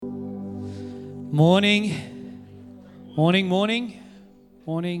Morning, morning,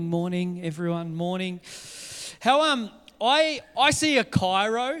 everyone. Morning. How I see a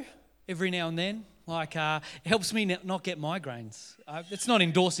chiro every now and then. It helps me not get migraines. It's not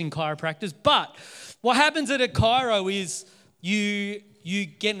endorsing chiropractors, but what happens at a chiro is you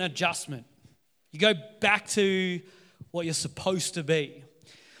get an adjustment. You go back to what you're supposed to be.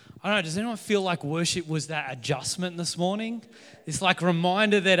 I don't know, does anyone feel like worship was that adjustment this morning? It's like a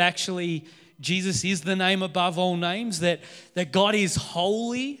reminder that actually Jesus is the name above all names, that God is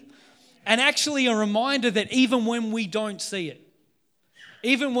holy, and actually a reminder that even when we don't see it,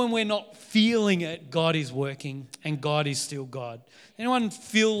 even when we're not feeling it, God is working and God is still God. Anyone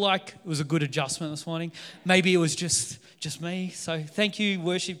feel like it was a good adjustment this morning? Maybe it was just me, so thank you,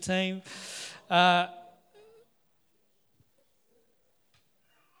 worship team. Well,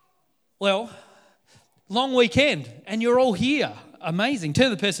 long weekend, and you're all here. Amazing.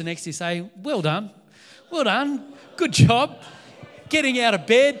 Turn to the person next to you, say, well done, good job. Getting out of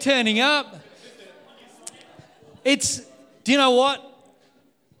bed, turning up. Do you know what?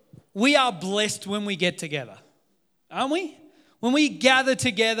 We are blessed when we get together, aren't we? When we gather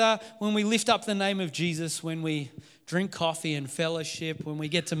together, when we lift up the name of Jesus, when we drink coffee and fellowship, when we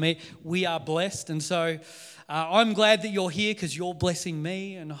get to meet, we are blessed. And so I'm glad that you're here because you're blessing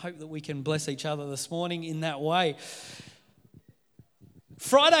me, and I hope that we can bless each other this morning in that way.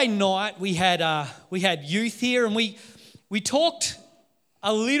 Friday night we had youth here, and we talked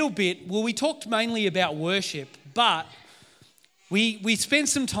a little bit. Well, we talked mainly about worship, but we spent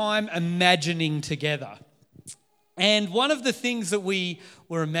some time imagining together. And one of the things that we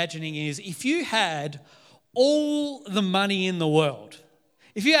were imagining is if you had all the money in the world,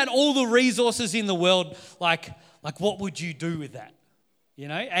 if you had all the resources in the world, like what would you do with that? You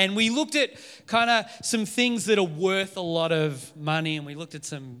know, and we looked at kind of some things that are worth a lot of money, and we looked at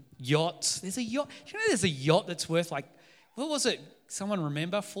some yachts. There's a yacht. You know, there's a yacht that's worth what was it? Someone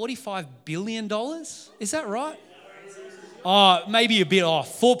remember? $45 billion? Is that right? Oh, maybe a bit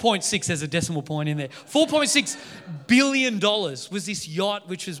off. 4.6, there's a decimal point in there. $4.6 billion was this yacht,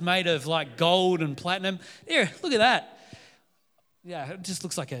 which was made of like gold and platinum. There, look at that. Yeah, it just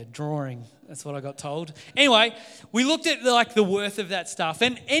looks like a drawing. That's what I got told. Anyway, we looked at the worth of that stuff.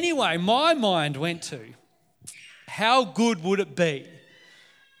 And anyway, my mind went to how good would it be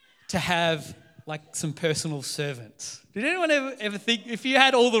to have like some personal servants? Did anyone ever think if you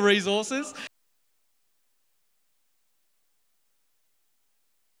had all the resources?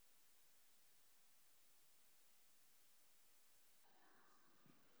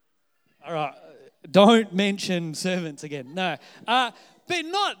 All right. Don't mention servants again. No, but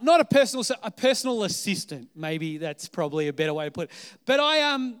not a personal assistant. Maybe that's probably a better way to put it. But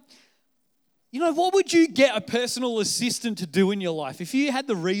what would you get a personal assistant to do in your life if you had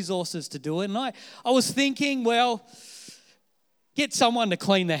the resources to do it? And I was thinking, well, get someone to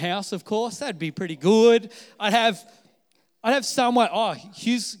clean the house. Of course, that'd be pretty good. I'd have someone. Oh,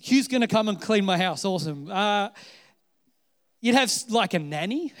 Hugh's going to come and clean my house. Awesome. You'd have like a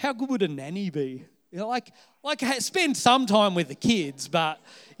nanny. How good would a nanny be? You know, like spend some time with the kids, but,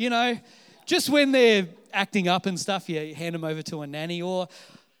 just when they're acting up and stuff, you hand them over to a nanny. Or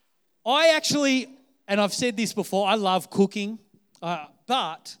I actually, and I've said this before, I love cooking,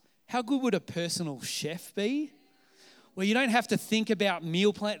 but how good would a personal chef be? Where you don't have to think about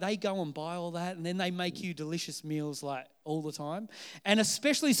meal plan. They go and buy all that, and then they make you delicious meals like all the time. And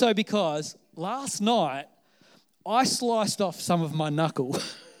especially so because last night, I sliced off some of my knuckle.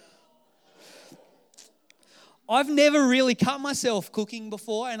 I've never really cut myself cooking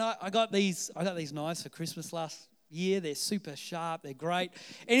before, and I got these knives for Christmas last year. They're super sharp. They're great.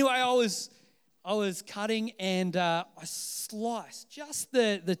 Anyway, I was cutting, and I sliced just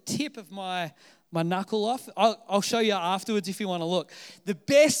the tip of my knuckle off. I'll show you afterwards if you want to look. The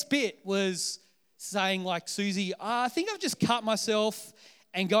best bit was saying like, Susie, I think I've just cut myself,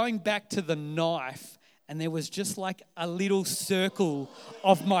 and going back to the knife, and there was just like a little circle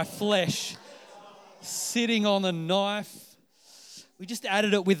of my flesh sitting on the knife. We just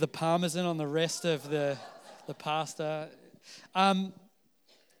added it with the parmesan on the rest of the pasta. Who,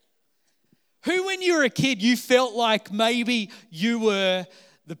 when you were a kid, you felt like maybe you were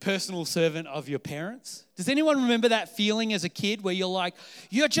the personal servant of your parents? Does anyone remember that feeling as a kid where you're like,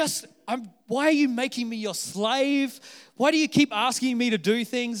 why are you making me your slave? Why do you keep asking me to do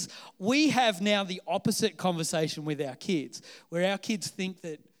things? We have now the opposite conversation with our kids, where our kids think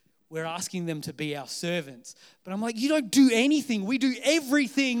that we're asking them to be our servants. But I'm like, you don't do anything. We do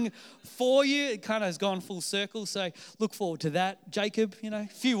everything for you. It kind of has gone full circle. So look forward to that. Jacob, a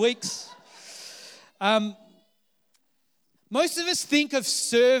few weeks. Most of us think of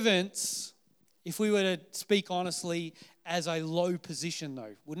servants if we were to speak honestly, as a low position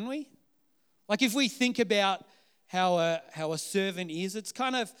though, wouldn't we? Like if we think about how a servant is, it's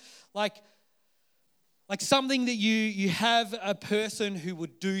kind of like something that you have a person who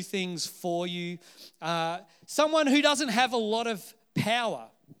would do things for you, someone who doesn't have a lot of power.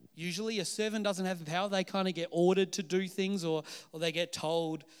 Usually a servant doesn't have the power. They kind of get ordered to do things or they get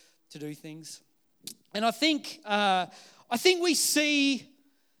told to do things. And I think we see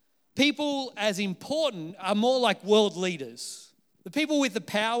people as important are more like world leaders. The people with the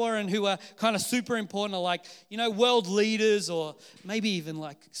power and who are kind of super important are like, world leaders, or maybe even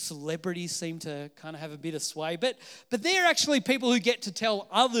like celebrities seem to kind of have a bit of sway. But they're actually people who get to tell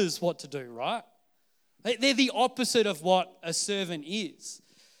others what to do, right? They're the opposite of what a servant is.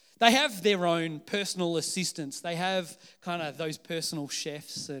 They have their own personal assistants. They have kind of those personal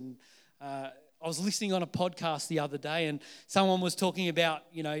chefs. And I was listening on a podcast the other day and someone was talking about,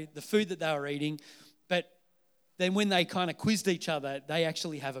 the food that they were eating. But then when they kind of quizzed each other, they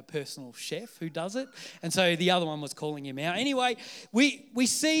actually have a personal chef who does it. And so the other one was calling him out. Anyway, we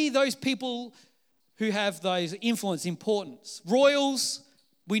see those people who have those influence, importance. Royals,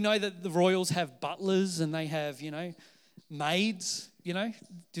 we know that the royals have butlers and they have, maids,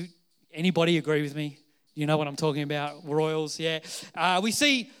 Do anybody agree with me? You know what I'm talking about, royals, yeah. We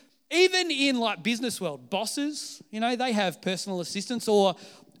see even in like business world, bosses, they have personal assistants or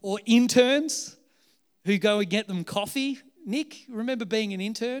interns who go and get them coffee. Nick, remember being an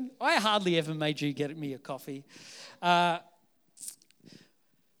intern? I hardly ever made you get me a coffee. The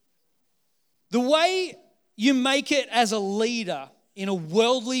way you make it as a leader in a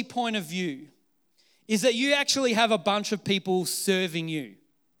worldly point of view is that you actually have a bunch of people serving you.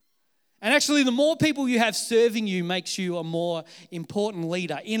 And actually, the more people you have serving you makes you a more important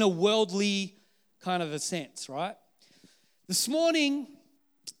leader in a worldly kind of a sense, right? This morning,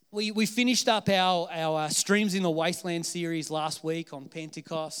 we finished up our Streams in the Wasteland series last week on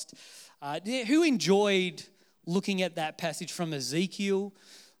Pentecost. Who enjoyed looking at that passage from Ezekiel,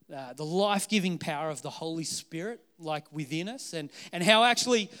 the life-giving power of the Holy Spirit, like within us, and how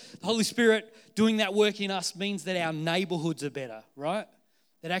actually the Holy Spirit doing that work in us means that our neighborhoods are better, right?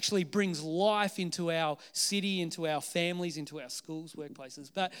 That actually brings life into our city, into our families, into our schools, workplaces.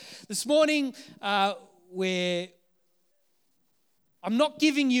 But this morning, I'm not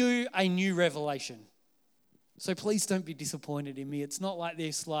giving you a new revelation. So please don't be disappointed in me. It's not like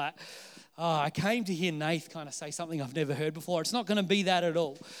this, I came to hear Nath kind of say something I've never heard before. It's not going to be that at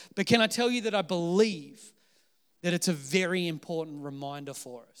all. But can I tell you that I believe that it's a very important reminder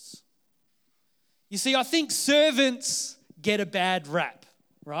for us. You see, I think servants get a bad rap,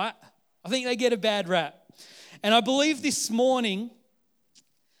 right? I think they get a bad rap. And I believe this morning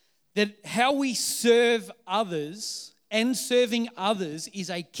that how we serve others and serving others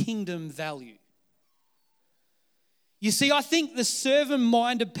is a kingdom value. You see, I think the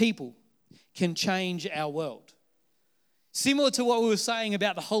servant-minded people can change our world. Similar to what we were saying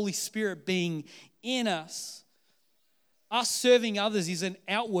about the Holy Spirit being in us serving others is an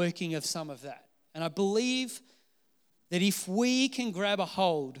outworking of some of that. And I believe that if we can grab a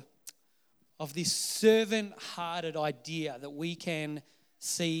hold of this servant-hearted idea, that we can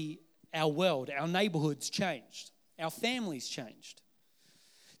see our world, our neighborhoods changed, our families changed.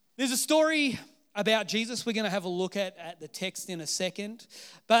 There's a story about Jesus we're going to have a look at the text in a second.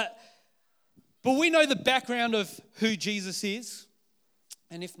 But we know the background of who Jesus is.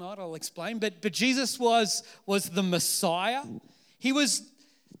 And if not, I'll explain. But Jesus was the Messiah. He was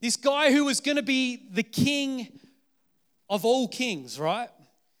this guy who was going to be the king of all kings, right?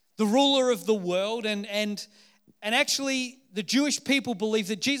 The ruler of the world. And actually, the Jewish people believed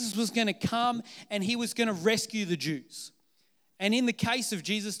that Jesus was going to come and he was going to rescue the Jews. And in the case of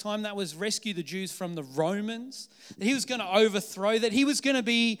Jesus' time, that was rescue the Jews from the Romans, that he was going to overthrow, that he was going to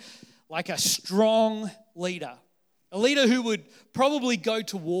be like a strong leader, a leader who would probably go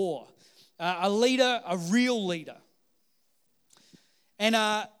to war, a real leader. And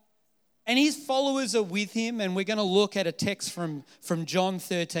his followers are with him, and we're going to look at a text from John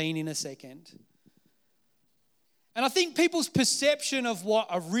 13 in a second. And I think people's perception of what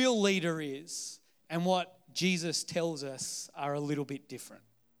a real leader is and what Jesus tells us are a little bit different.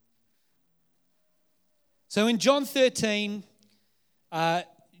 So in John 13,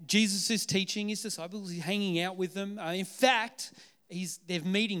 Jesus is teaching his disciples. He's hanging out with them. In fact, they're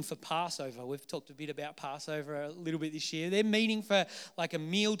meeting for Passover. We've talked a bit about Passover a little bit this year. They're meeting for like a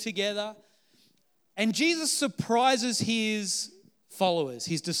meal together. And Jesus surprises his followers,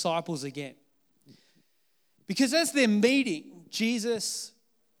 his disciples again. Because as they're meeting, Jesus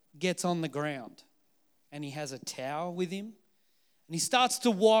gets on the ground and he has a towel with him. and he starts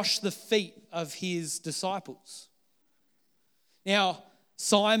to wash the feet of his disciples. Now,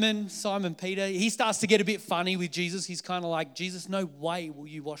 Simon Peter, he starts to get a bit funny with Jesus. He's kind of like, Jesus, no way will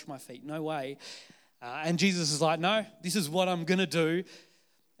you wash my feet, no way. And Jesus is like, no, this is what I'm going to do.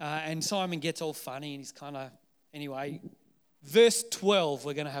 And Simon gets all funny and he's kind of, anyway, verse 12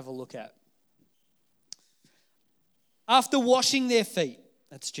 we're going to have a look at. After washing their feet,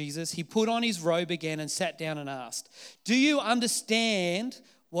 that's Jesus, he put on his robe again and sat down and asked, do you understand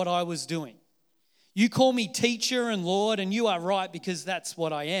what I was doing? You call me teacher and Lord, and you are right because that's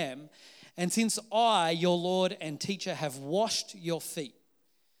what I am. And since I, your Lord and teacher, have washed your feet,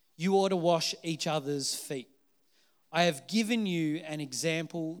 you ought to wash each other's feet. I have given you an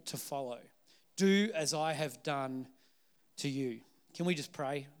example to follow. Do as I have done to you. Can we just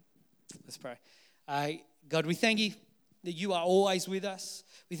pray? Let's pray. God, we thank you that you are always with us.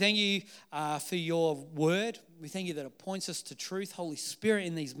 We thank you for your word. We thank you that it points us to truth. Holy Spirit,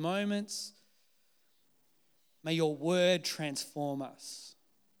 in these moments, may your word transform us.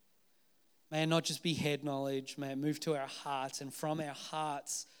 May it not just be head knowledge. May it move to our hearts, and from our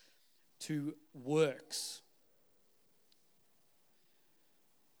hearts to works.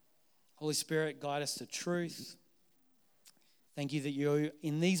 Holy Spirit, guide us to truth. Thank you that you,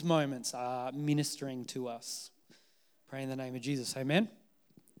 in these moments, are ministering to us. Pray in the name of Jesus. Amen.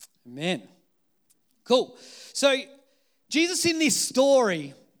 Amen. Cool. So, Jesus in this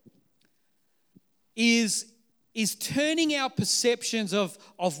story is turning our perceptions of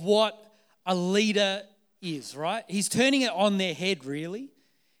what a leader is, right? He's turning it on their head, really.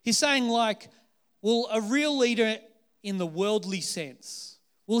 He's saying, like, well, a real leader in the worldly sense,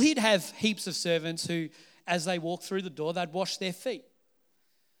 well, he'd have heaps of servants who, as they walk through the door, they'd wash their feet.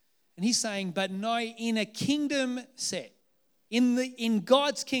 And he's saying, but no, in a kingdom set, in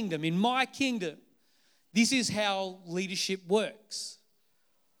God's kingdom, in my kingdom, this is how leadership works.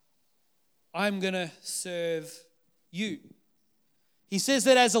 I'm going to serve you. He says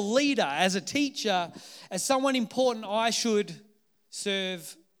that as a leader, as a teacher, as someone important, I should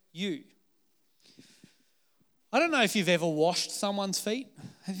serve you. I don't know if you've ever washed someone's feet.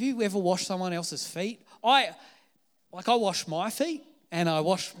 Have you ever washed someone else's feet? I wash my feet and I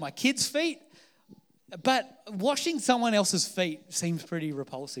wash my kids' feet, but washing someone else's feet seems pretty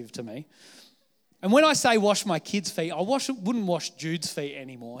repulsive to me. And when I say wash my kids' feet, wouldn't wash Jude's feet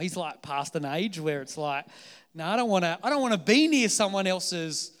anymore. He's like past an age where it's like, no, I don't want to be near someone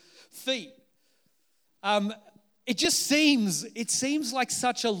else's feet. It seems like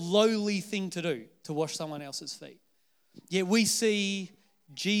such a lowly thing to do, to wash someone else's feet. Yet we see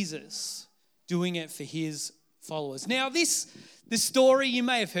Jesus doing it for his followers. Now, this story, you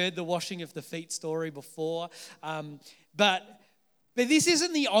may have heard the washing of the feet story before, but this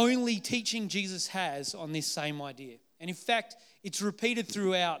isn't the only teaching Jesus has on this same idea. And in fact, it's repeated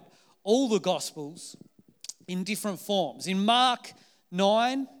throughout all the Gospels in different forms. In Mark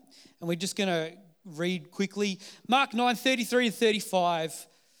 9, and we're just going to read quickly, Mark 9, 33 to 35,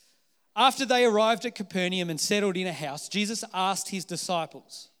 after they arrived at Capernaum and settled in a house, Jesus asked his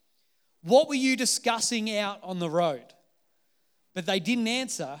disciples, what were you discussing out on the road? But they didn't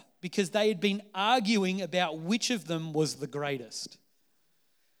answer because they had been arguing about which of them was the greatest.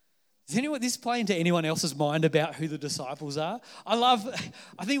 Is this playing to anyone else's mind about who the disciples are? I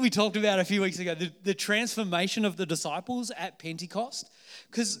think we talked about a few weeks ago, the transformation of the disciples at Pentecost.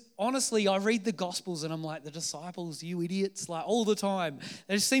 Because honestly, I read the Gospels and I'm like, the disciples, you idiots, like all the time.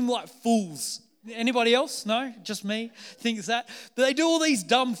 They just seem like fools. Anybody else? No? Just me thinks that? But they do all these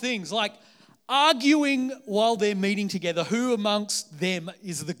dumb things like arguing while they're meeting together. Who amongst them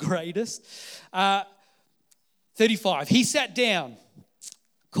is the greatest? 35, he sat down,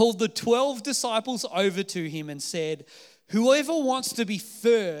 called the 12 disciples over to him and said, whoever wants to be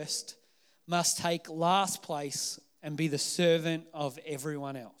first must take last place and be the servant of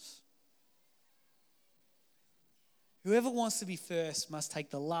everyone else. Whoever wants to be first must take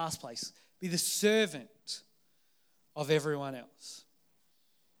the last place, be the servant of everyone else.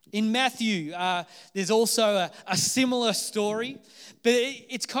 In Matthew, there's also a similar story, but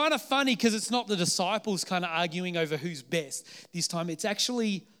it's kind of funny because it's not the disciples kind of arguing over who's best. This time it's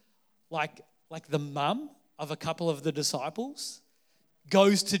actually like the mum of a couple of the disciples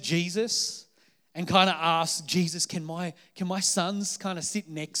goes to Jesus and kind of asks, Jesus, can my sons kind of sit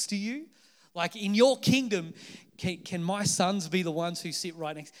next to you? Like in your kingdom, can my sons be the ones who sit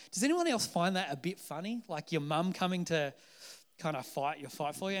right next? Does anyone else find that a bit funny? Like your mum coming to kind of fight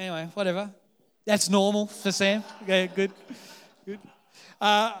for you? Anyway, whatever. That's normal for Sam. Okay, good.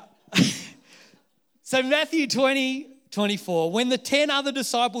 So Matthew 20:24, when the 10 other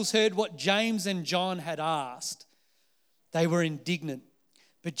disciples heard what James and John had asked, They were indignant.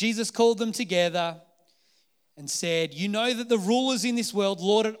 But Jesus called them together and said, "You know that the rulers in this world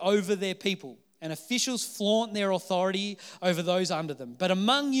lord it over their people, and officials flaunt their authority over those under them. But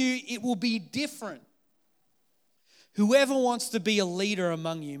among you, it will be different. Whoever wants to be a leader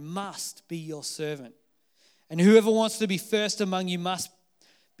among you must be your servant. And whoever wants to be first among you must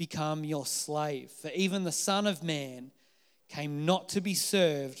become your slave. For even the Son of Man came not to be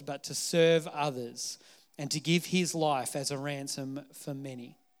served, but to serve others and to give his life as a ransom for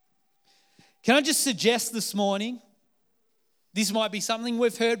many." Can I just suggest this morning, this might be something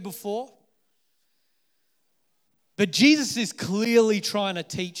we've heard before, but Jesus is clearly trying to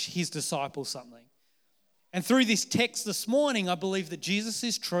teach his disciples something. And through this text this morning, I believe that Jesus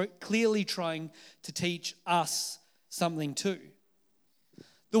is clearly trying to teach us something too.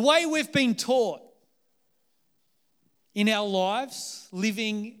 The way we've been taught in our lives,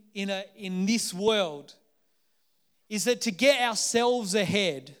 living in this world, is that to get ourselves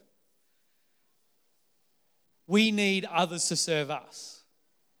ahead, we need others to serve us.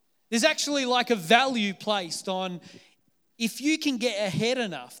 There's actually like a value placed on, if you can get ahead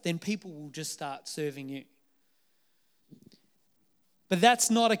enough, then people will just start serving you. But that's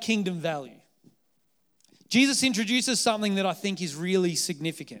not a kingdom value. Jesus introduces something that I think is really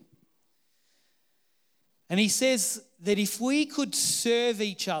significant. And he says that if we could serve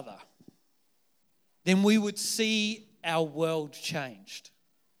each other, then we would see our world changed.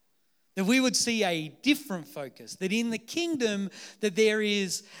 That we would see a different focus. That in the kingdom, that there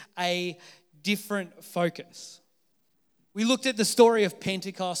is a different focus. We looked at the story of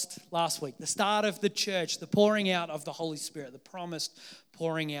Pentecost last week, the start of the church, the pouring out of the Holy Spirit, the promised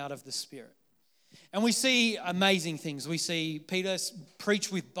pouring out of the Spirit. And we see amazing things. We see Peter preach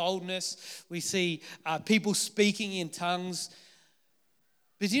with boldness. We see people speaking in tongues.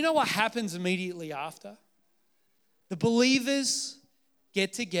 But do you know what happens immediately after? The believers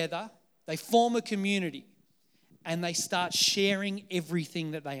get together, they form a community, and they start sharing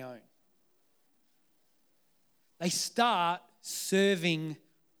everything that they own. They start serving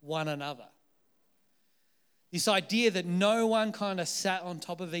one another. This idea that no one kind of sat on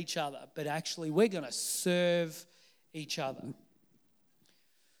top of each other, but actually we're going to serve each other.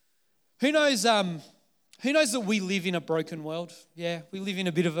 Who knows that we live in a broken world? Yeah, we live in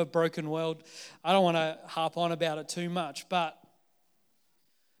a bit of a broken world. I don't want to harp on about it too much, but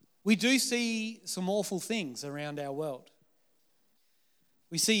we do see some awful things around our world.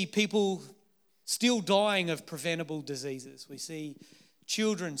 We see people still dying of preventable diseases. We see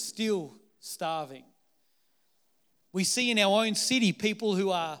children still starving. We see in our own city people who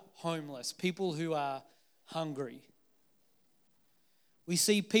are homeless, people who are hungry. We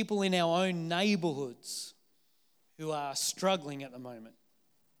see people in our own neighborhoods who are struggling at the moment.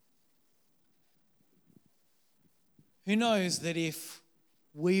 Who knows that if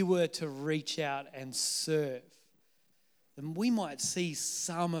we were to reach out and serve, then we might see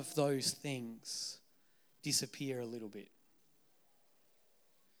some of those things disappear a little bit.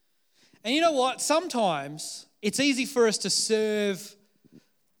 And you know what? Sometimes it's easy for us to serve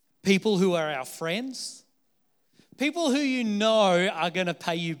people who are our friends, people who you know are going to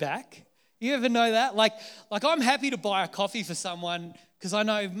pay you back. You ever know that? Like I'm happy to buy a coffee for someone because I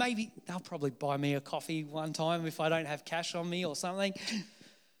know maybe they'll probably buy me a coffee one time if I don't have cash on me or something.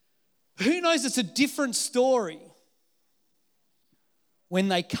 Who knows? It's a different story when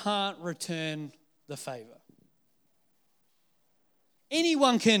they can't return the favor.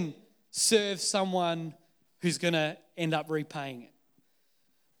 Anyone can serve someone who's going to end up repaying it.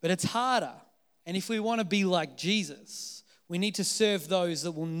 But it's harder. And if we want to be like Jesus, we need to serve those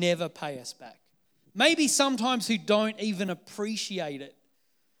that will never pay us back. Maybe sometimes who don't even appreciate it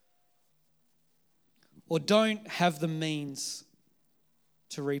or don't have the means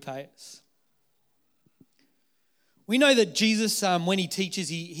to repay us. We know that Jesus, when he teaches,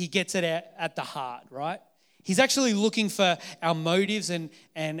 he gets it at the heart, right? He's actually looking for our motives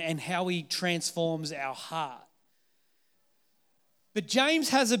and how he transforms our heart. But James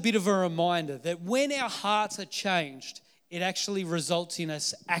has a bit of a reminder that when our hearts are changed, it actually results in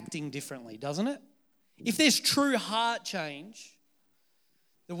us acting differently, doesn't it? If there's true heart change,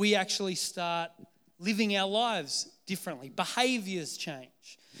 that we actually start living our lives differently. Behaviors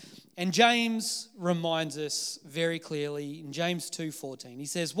change. And James reminds us very clearly in James 2:14. He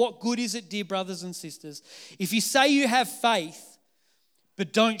says, "What good is it, dear brothers and sisters, if you say you have faith,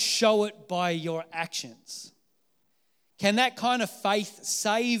 but don't show it by your actions? Can that kind of faith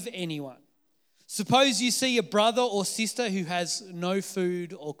save anyone? Suppose you see a brother or sister who has no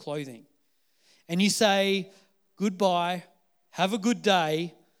food or clothing, and you say, 'Goodbye, have a good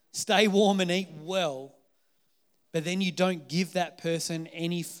day, stay warm and eat well.' but then you don't give that person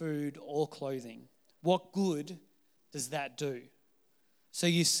any food or clothing. What good does that do? So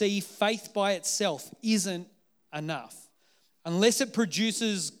you see, faith by itself isn't enough. Unless it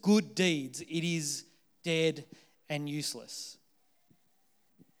produces good deeds, it is dead and useless.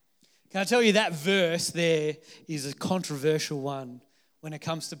 Can I tell you that verse there is a controversial one when it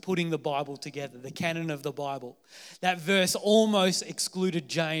comes to putting the Bible together, the canon of the Bible. That verse almost excluded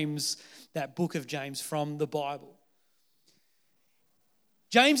James, that book of James, from the Bible.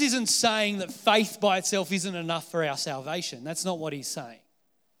 James isn't saying that faith by itself isn't enough for our salvation. That's not what he's saying.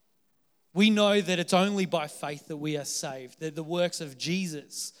 We know that it's only by faith that we are saved, that the works of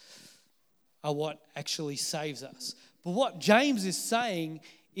Jesus are what actually saves us. But what James is saying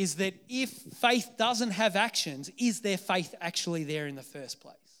is that if faith doesn't have actions, is there faith actually there in the first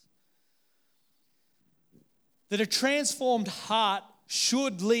place? That a transformed heart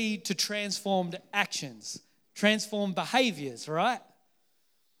should lead to transformed actions, transformed behaviors, right?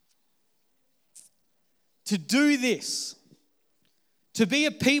 To do this, to be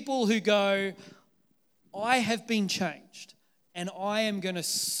a people who go, I have been changed and I am going to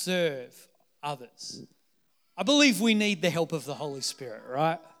serve others. I believe we need the help of the Holy Spirit,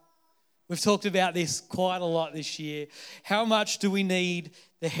 right? We've talked about this quite a lot this year. How much do we need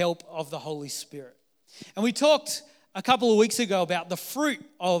the help of the Holy Spirit? And we talked a couple of weeks ago about the fruit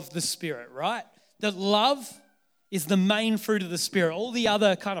of the Spirit, right? That love is the main fruit of the Spirit. All the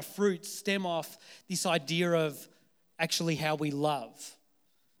other kind of fruits stem off this idea of actually how we love.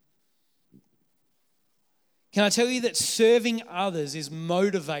 Can I tell you that serving others is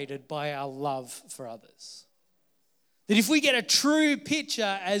motivated by our love for others? That if we get a true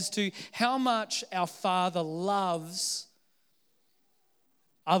picture as to how much our Father loves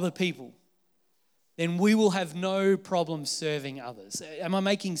other people, then we will have no problem serving others. Am I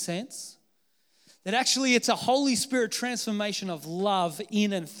making sense? That actually it's a Holy Spirit transformation of love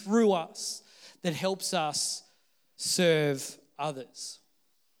in and through us that helps us serve others.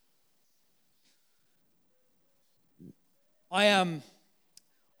 I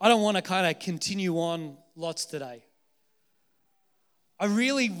don't want to kind of continue on lots today. I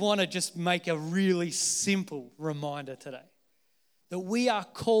really want to just make a really simple reminder today that we are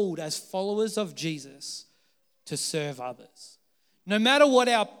called as followers of Jesus to serve others. No matter what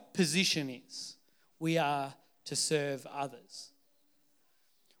our position is, we are to serve others.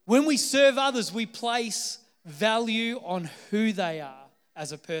 When we serve others, we place value on who they are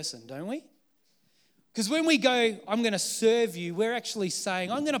as a person, don't we? Because when we go, I'm going to serve you, we're actually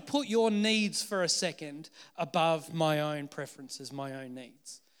saying, I'm going to put your needs for a second above my own preferences, my own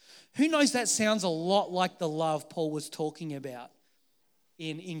needs. Who knows, that sounds a lot like the love Paul was talking about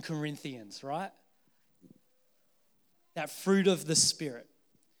in Corinthians, right? That fruit of the Spirit.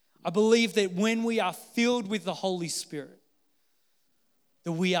 I believe that when we are filled with the Holy Spirit,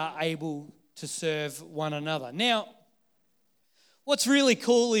 that we are able to serve one another. Now, what's really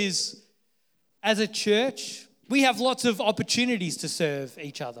cool is, as a church, we have lots of opportunities to serve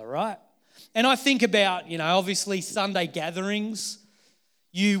each other, right? And I think about, obviously Sunday gatherings.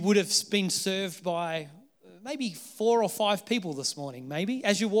 You would have been served by maybe 4 or 5 people this morning, maybe.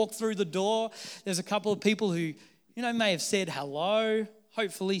 As you walk through the door, there's a couple of people who, may have said hello,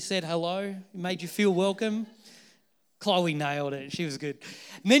 hopefully said hello, made you feel welcome. Chloe nailed it. She was good.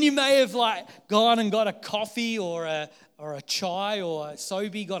 And then you may have gone and got a coffee or a chai, or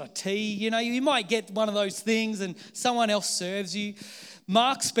Sobe got a tea. You might get one of those things and someone else serves you.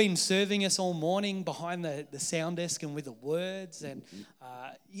 Mark's been serving us all morning behind the sound desk and with the words, and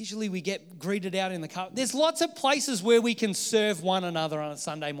usually we get greeted out in the car. There's lots of places where we can serve one another on a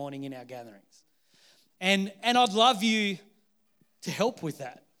Sunday morning in our gatherings. And I'd love you to help with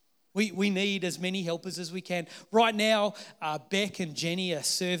that. We need as many helpers as we can. Right now, Beck and Jenny are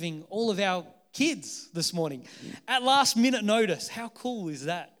serving all of our kids this morning at last minute notice. How cool is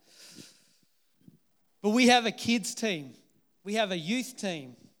that? But we have a kids team. We have a youth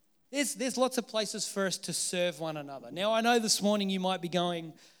team. There's lots of places for us to serve one another. Now, I know this morning you might be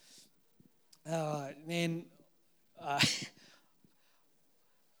going,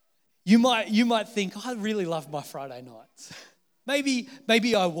 you might think, I really love my Friday nights.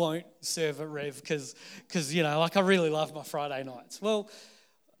 Maybe I won't serve at Rev because I really love my Friday nights. Well,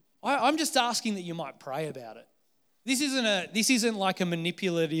 I'm just asking that you might pray about it. This isn't like a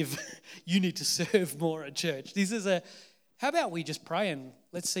manipulative, you need to serve more at church. This is how about we just pray and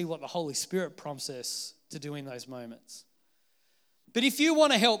let's see what the Holy Spirit prompts us to do in those moments. But if you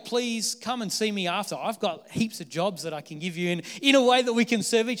want to help, please come and see me after. I've got heaps of jobs that I can give you in a way that we can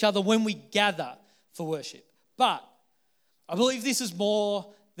serve each other when we gather for worship. But I believe this is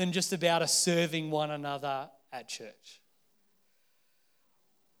more than just about us serving one another at church?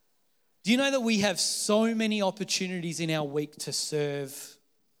 Do you know that we have so many opportunities in our week to serve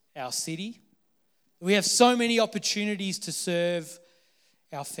our city? We have so many opportunities to serve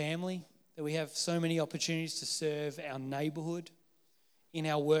our family, that we have so many opportunities to serve our neighborhood, in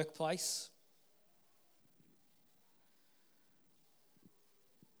our workplace.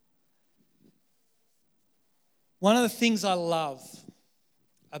 One of the things I love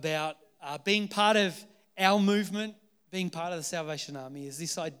about being part of our movement, being part of the Salvation Army, is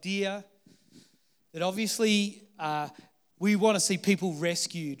this idea that obviously we want to see people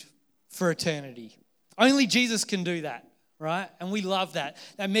rescued for eternity. Only Jesus can do that, right? And we love that.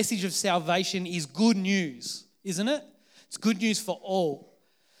 That message of salvation is good news, isn't it? It's good news for all.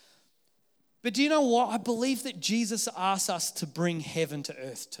 But do you know what? I believe that Jesus asks us to bring heaven to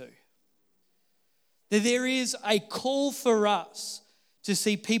earth too. That there is a call for us to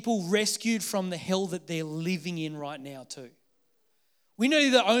see people rescued from the hell that they're living in right now too. We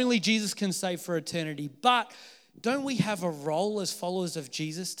know that only Jesus can save for eternity, but don't we have a role as followers of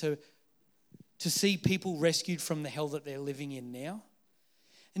Jesus to see people rescued from the hell that they're living in now?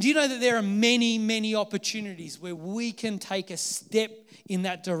 And do you know that there are many, many opportunities where we can take a step in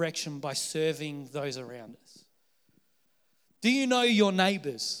that direction by serving those around us? Do you know your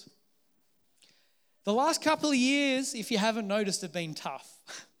neighbours? The last couple of years, if you haven't noticed, have been tough,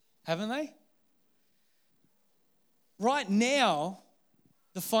 haven't they? Right now,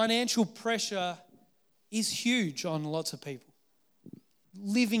 the financial pressure is huge on lots of people.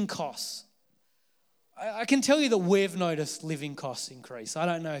 Living costs. I can tell you that we've noticed living costs increase. I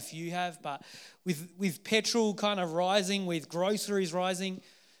don't know if you have, but with petrol kind of rising, with groceries rising,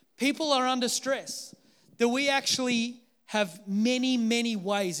 people are under stress. That we actually have many, many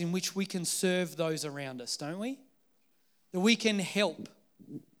ways in which we can serve those around us, don't we? That we can help.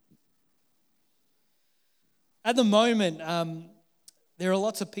 At the moment, there are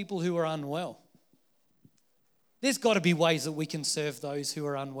lots of people who are unwell. There's got to be ways that we can serve those who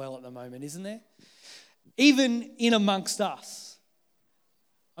are unwell at the moment, isn't there? Even in amongst us.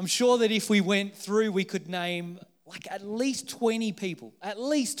 I'm sure that if we went through, we could name like at least 20 people, at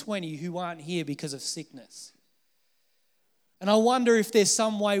least 20 who aren't here because of sickness. And I wonder if there's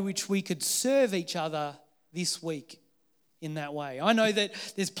some way which we could serve each other this week in that way. I know that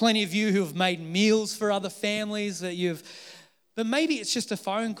there's plenty of you who have made meals for other families but maybe it's just a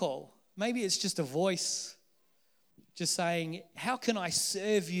phone call. Maybe it's just a voice just saying, how can I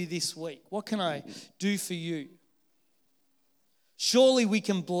serve you this week? What can I do for you? Surely we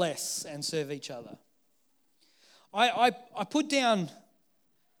can bless and serve each other. I put down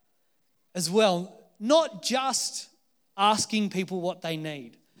as well, not just asking people what they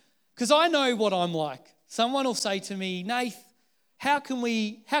need. Because I know what I'm like. Someone will say to me, Nath, how can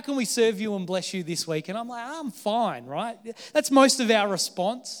we serve you and bless you this week? And I'm like, I'm fine, right? That's most of our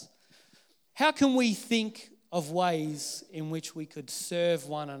response. How can we think of ways in which we could serve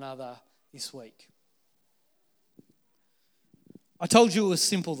one another this week? I told you it was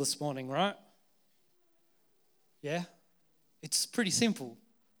simple this morning, right? Yeah? It's pretty simple.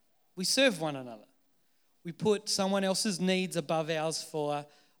 We serve one another. We put someone else's needs above ours for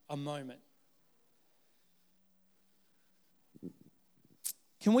a moment.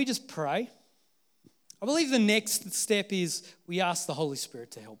 Can we just pray? I believe the next step is we ask the Holy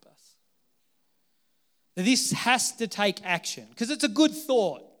Spirit to help us. This has to take action because it's a good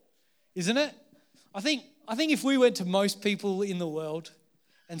thought, isn't it? I think if we went to most people in the world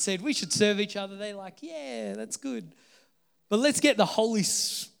and said we should serve each other, they're like, yeah, that's good. But let's get the Holy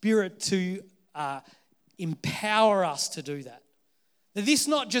Spirit to empower us to do that. That this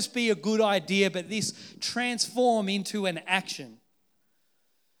not just be a good idea, but this transform into an action.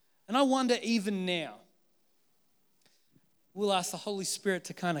 And I wonder even now, we'll ask the Holy Spirit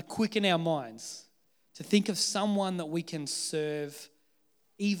to kind of quicken our minds to think of someone that we can serve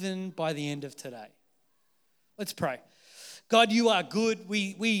even by the end of today. Let's pray. God, you are good.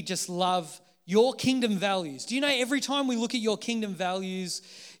 We just love your kingdom values. Do you know every time we look at your kingdom values,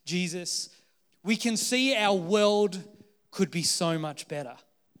 Jesus, we can see our world could be so much better.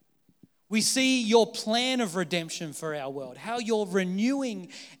 We see your plan of redemption for our world, how you're renewing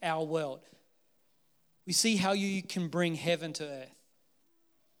our world. We see how you can bring heaven to earth.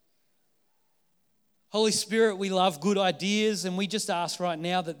 Holy Spirit, we love good ideas, and we just ask right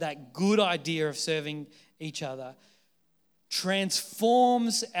now that good idea of serving each other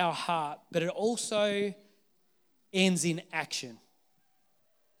transforms our heart, but it also ends in action.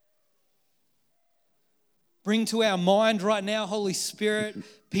 Bring to our mind right now, Holy Spirit,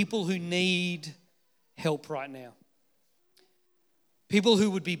 people who need help right now. People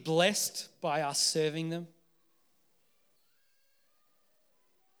who would be blessed by us serving them.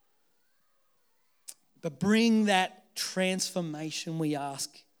 but bring that transformation, we ask,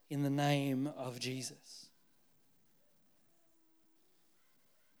 in the name of Jesus.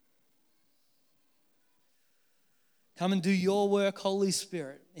 Come and do your work, Holy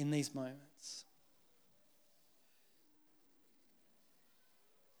Spirit, in these moments.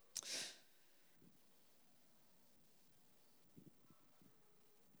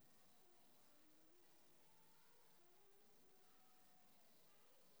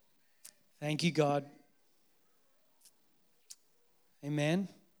 Thank you, God. Amen.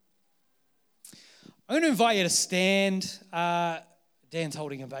 I'm going to invite you to stand. Dan's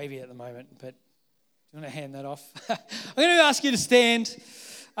holding a baby at the moment, but do you want to hand that off? I'm going to ask you to stand.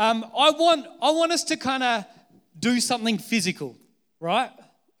 I want us to kind of do something physical, right?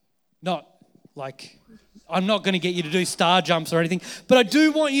 Not like, I'm not going to get you to do star jumps or anything, but I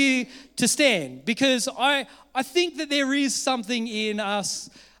do want you to stand because I think that there is something in us,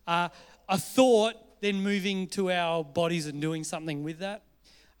 a thought, then moving to our bodies and doing something with that.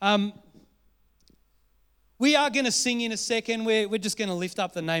 We are going to sing in a second. We're just going to lift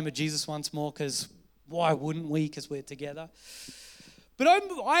up the name of Jesus once more because why wouldn't we? Because we're together. But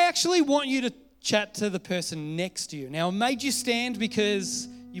I actually want you to chat to the person next to you. Now, I made you stand because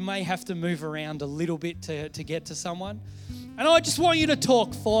you may have to move around a little bit to get to someone. And I just want you to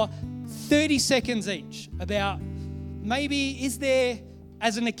talk for 30 seconds each about maybe is there,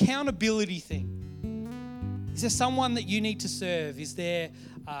 as an accountability thing, is there someone that you need to serve? Is there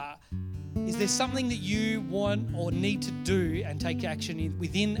something that you want or need to do and take action in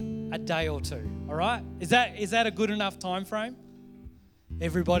within a day or two? All right? Is that a good enough time frame?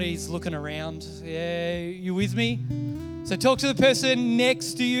 Everybody's looking around. Yeah, you with me? So talk to the person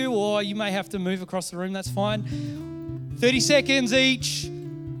next to you, or you may have to move across the room. That's fine. 30 seconds each.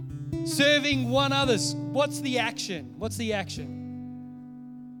 Serving one others. What's the action? What's the action?